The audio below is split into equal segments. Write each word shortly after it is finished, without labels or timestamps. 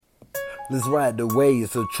Let's ride the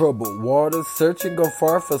waves of troubled waters, searching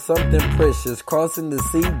afar for something precious, crossing the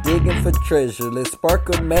sea, digging for treasure. Let's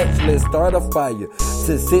spark a match, let's start a fire,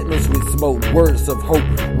 send signals with smoke, words of hope,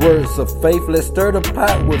 words of faith. Let's stir the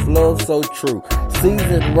pot with love so true,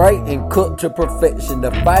 seasoned right and cooked to perfection.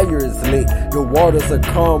 The fire is lit, your waters are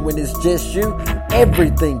calm when it's just you.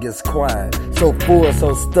 Everything is quiet, so full,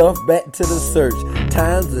 so stuffed. Back to the search,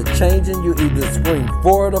 times are changing. You either spring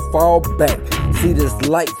forward or fall back. See this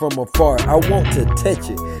light from afar, I want to touch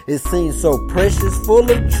it. It seems so precious, full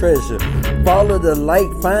of treasure. Follow the light,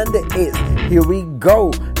 find the it. Here we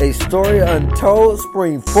go, a story untold.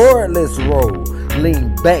 Spring forward, let's roll.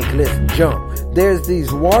 Lean back, let's jump. There's these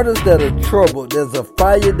waters that are troubled. There's a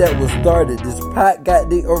fire that was started. This pot got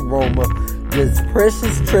the aroma. This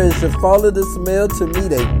precious treasure, follow the smell to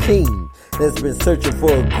meet a king that's been searching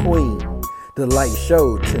for a queen. The light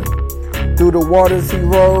showed him. Through the waters he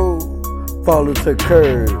rode, followed her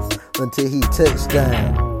curves until he touched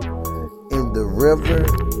down in the river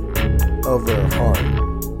of her heart.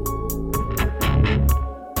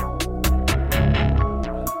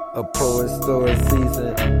 A Poet Story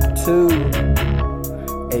Season 2.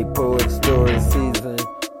 A Poet Story Season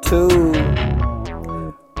 2.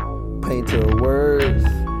 Painter of words.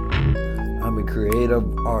 I'm a creator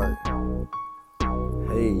of art.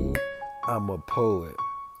 Hey, I'm a poet.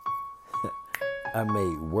 I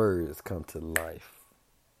made words come to life.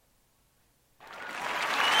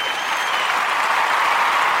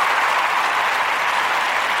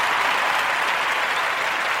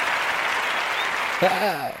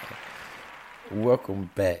 Welcome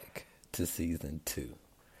back to Season 2.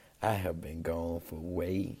 I have been gone for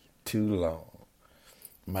way too long.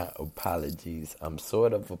 My apologies. I'm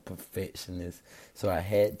sort of a perfectionist, so I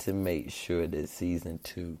had to make sure that Season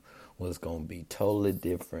 2 was going to be totally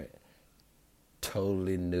different,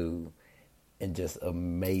 totally new, and just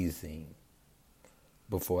amazing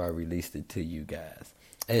before I released it to you guys.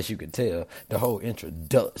 As you can tell, the whole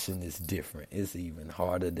introduction is different. It's even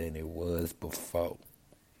harder than it was before.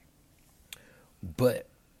 But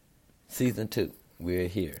Season 2, we're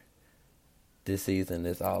here. This season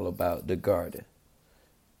is all about the garden,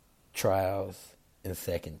 trials, and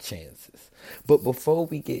second chances. But before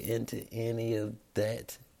we get into any of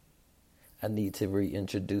that, I need to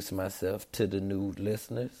reintroduce myself to the new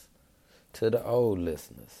listeners, to the old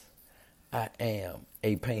listeners. I am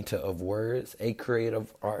a painter of words, a creator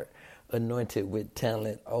of art, anointed with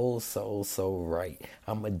talent, oh so right.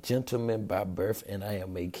 I'm a gentleman by birth, and I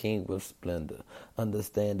am a king with splendor.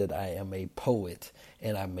 Understand that I am a poet,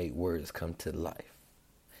 and I make words come to life.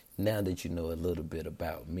 Now that you know a little bit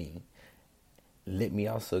about me, let me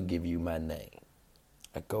also give you my name.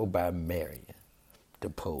 I go by Marion, the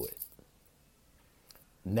poet.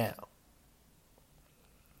 Now,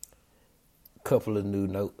 a couple of new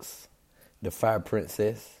notes. The Fire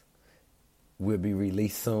Princess will be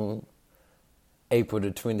released soon, April the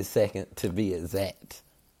 22nd to be exact.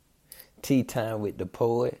 Tea Time with the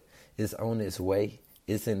Poet is on its way.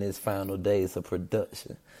 It's in its final days of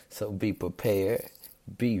production. So be prepared.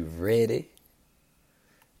 Be ready.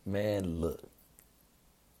 Man, look.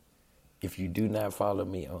 If you do not follow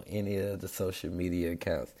me on any of the social media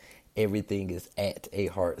accounts, everything is at A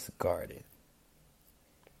Heart's Garden.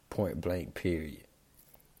 Point blank, period.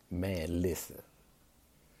 Man, listen.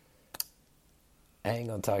 I ain't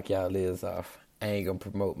gonna talk y'all ears off. I ain't gonna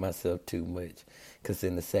promote myself too much, because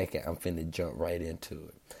in a second I'm finna jump right into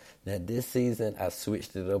it. Now this season I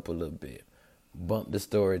switched it up a little bit. Bumped the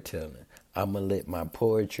storytelling. I'm gonna let my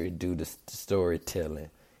poetry do the storytelling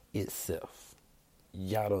itself.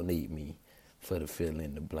 Y'all don't need me for the fill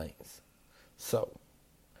in the blanks. So,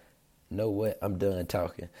 know what? I'm done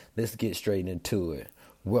talking. Let's get straight into it.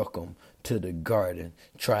 Welcome to the Garden,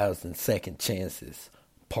 Trials and Second Chances,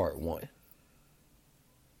 Part 1.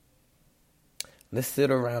 Let's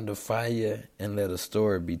sit around the fire and let a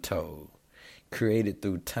story be told. Created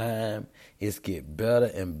through time, it's get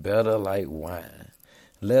better and better like wine.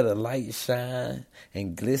 Let a light shine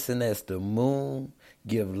and glisten as the moon,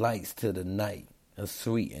 give lights to the night, a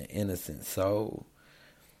sweet and innocent soul.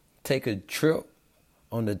 Take a trip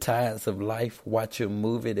on the tides of life, watch a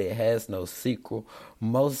movie that has no sequel.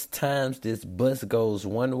 Most times this bus goes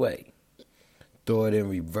one way. Throw it in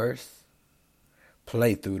reverse.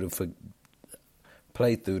 Play through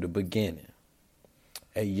the beginning.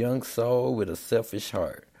 A young soul with a selfish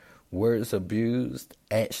heart. Words abused,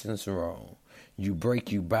 actions wrong. You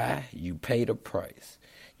break, you buy, you pay the price.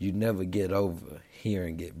 You never get over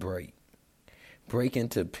hearing it break. Break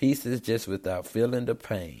into pieces just without feeling the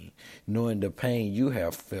pain, knowing the pain you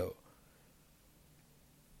have felt.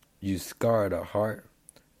 You scarred a heart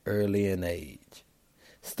early in age.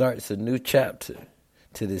 starts a new chapter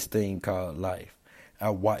to this thing called life. I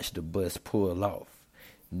watched the bus pull off,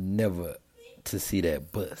 never to see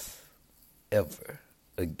that bus ever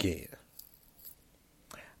again.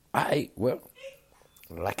 Alright, well,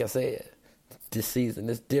 like I said, this season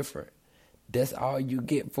is different. That's all you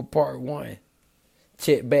get for part 1.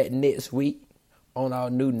 Check back next week on our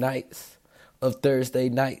new nights of Thursday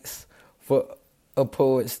nights for A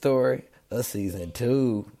Poet Story of season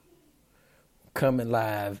 2. Coming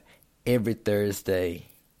live every Thursday.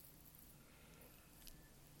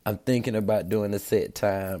 I'm thinking about doing a set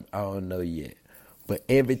time. I don't know yet. But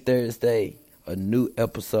every Thursday, a new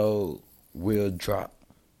episode will drop.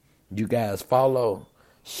 You guys follow,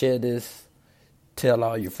 share this, tell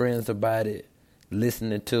all your friends about it,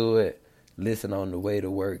 listening to it, listen on the way to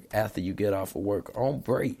work, after you get off of work, on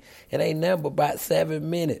break. It ain't nothing but about 7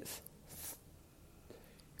 minutes.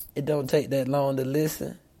 It don't take that long to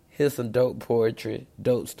listen. Here's some dope poetry,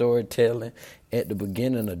 dope storytelling, at the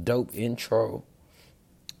beginning a dope intro.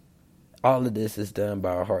 All of this is done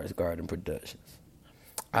by Hearts Garden Productions.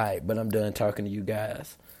 Alright, but I'm done talking to you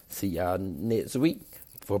guys. See y'all next week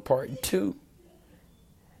for part 2.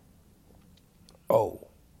 Oh,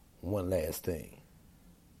 one last thing.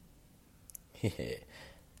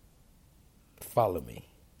 Follow me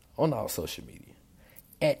on all social media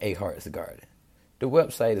at A Hearts Garden. The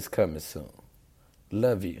website is coming soon.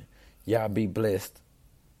 Love you. Y'all be blessed.